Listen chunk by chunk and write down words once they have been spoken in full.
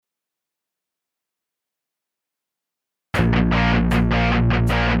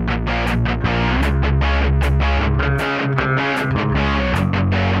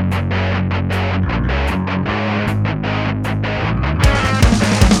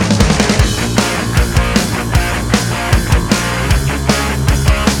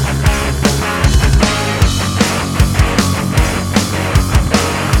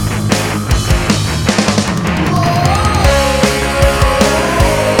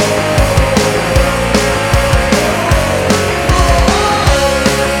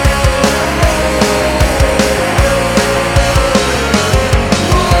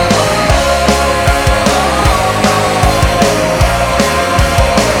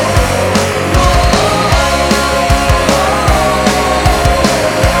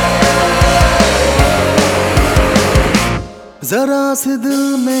से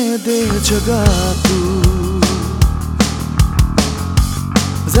दिल में दे जगह तू,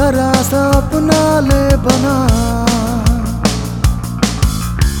 जरा सा अपना ले बना,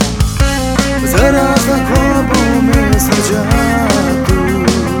 जरा सा ख्वाबों में सजा तू,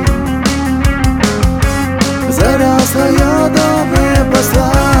 जरा सा यादों में बसा।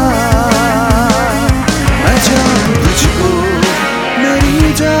 मैं चाहूं तुझको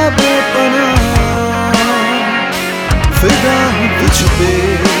मेरी जा बेपनाह, फिदा हूँ तुझ पे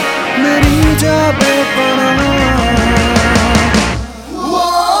मेरी जा बेपनाह।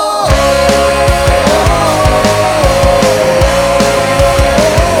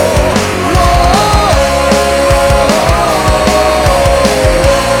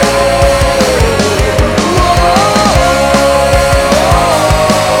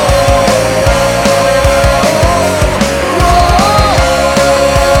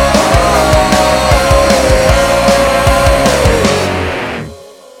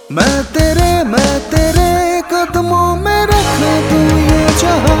 मैं तेरे कदमों में रख दूं ये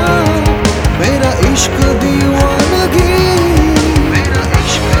जहां, मेरा इश्क दीवानगी, मेरा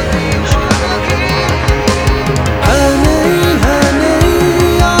इश्क दीवानगी। है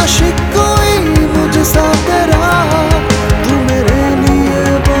नहीं आशिक कोई मुझसा तेरा, तू मेरे लिए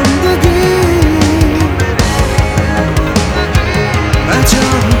बंदगी। मैं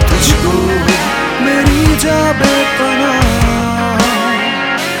चाहूं तुझको मेरी जा बेपनाह,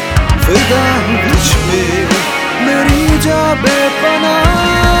 फिदा हूँ तुझ पे मेरी जा बेपनाह।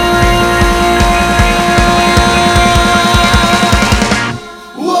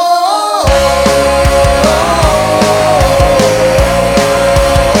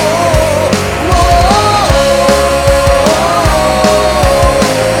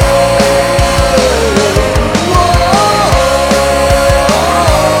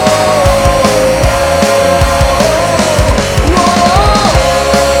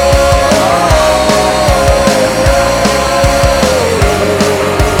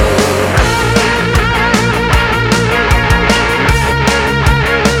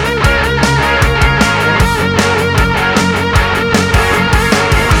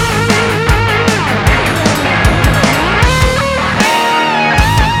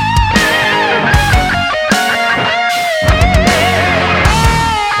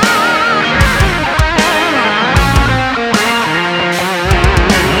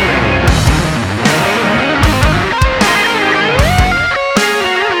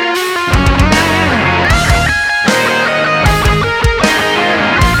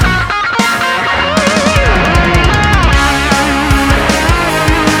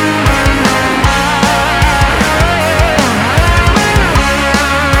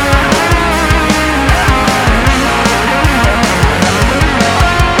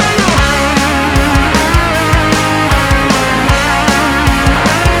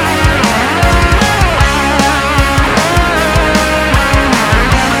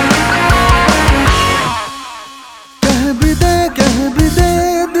 कह भी दे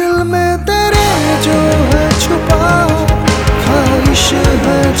दिल में तेरे जो है छुपा, ख्वाहिश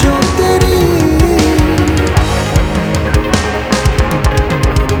है जो तेरी,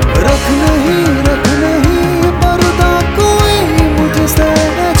 रख नहीं पर्दा कोई मुझसे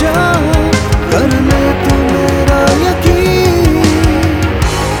न जा, कर ले तू मेरा यकीन।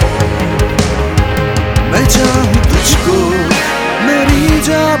 मैं चाहूं तुझको मेरी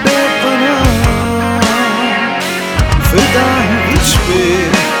जा बेपनाह, फिदा हूँ तुझ पे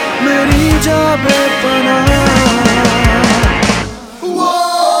मेरी जा बेपनाह।